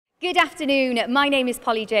Good afternoon, my name is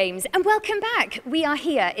Polly James and welcome back. We are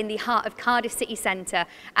here in the heart of Cardiff City Centre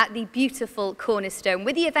at the beautiful Cornerstone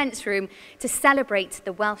with the events room to celebrate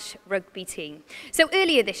the Welsh rugby team. So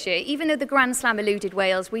earlier this year, even though the Grand Slam eluded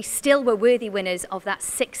Wales, we still were worthy winners of that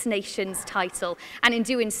Six Nations title, and in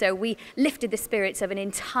doing so we lifted the spirits of an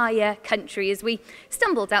entire country as we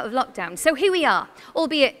stumbled out of lockdown. So here we are,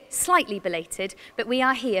 albeit slightly belated, but we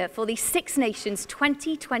are here for the Six Nations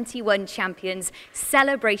 2021 Champions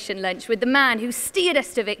celebration lunch with the man who steered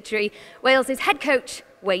us to victory, Wales's head coach,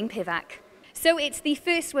 Wayne Pivac. So it's the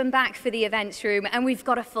first one back for the events room and we've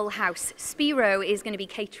got a full house. Spiro is going to be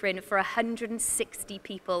catering for 160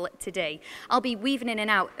 people today. I'll be weaving in and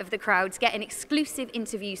out of the crowds, getting exclusive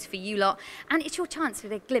interviews for you lot, and it's your chance to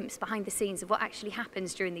get a glimpse behind the scenes of what actually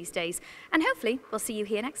happens during these days. And hopefully we'll see you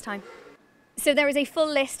here next time. So there is a full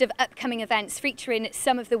list of upcoming events featuring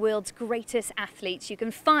some of the world's greatest athletes. You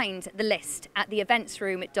can find the list at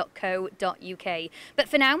theeventsroom.co.uk. But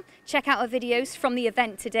for now, check out our videos from the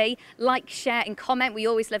event today. Like, share and comment. We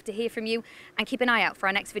always love to hear from you. And keep an eye out for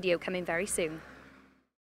our next video coming very soon.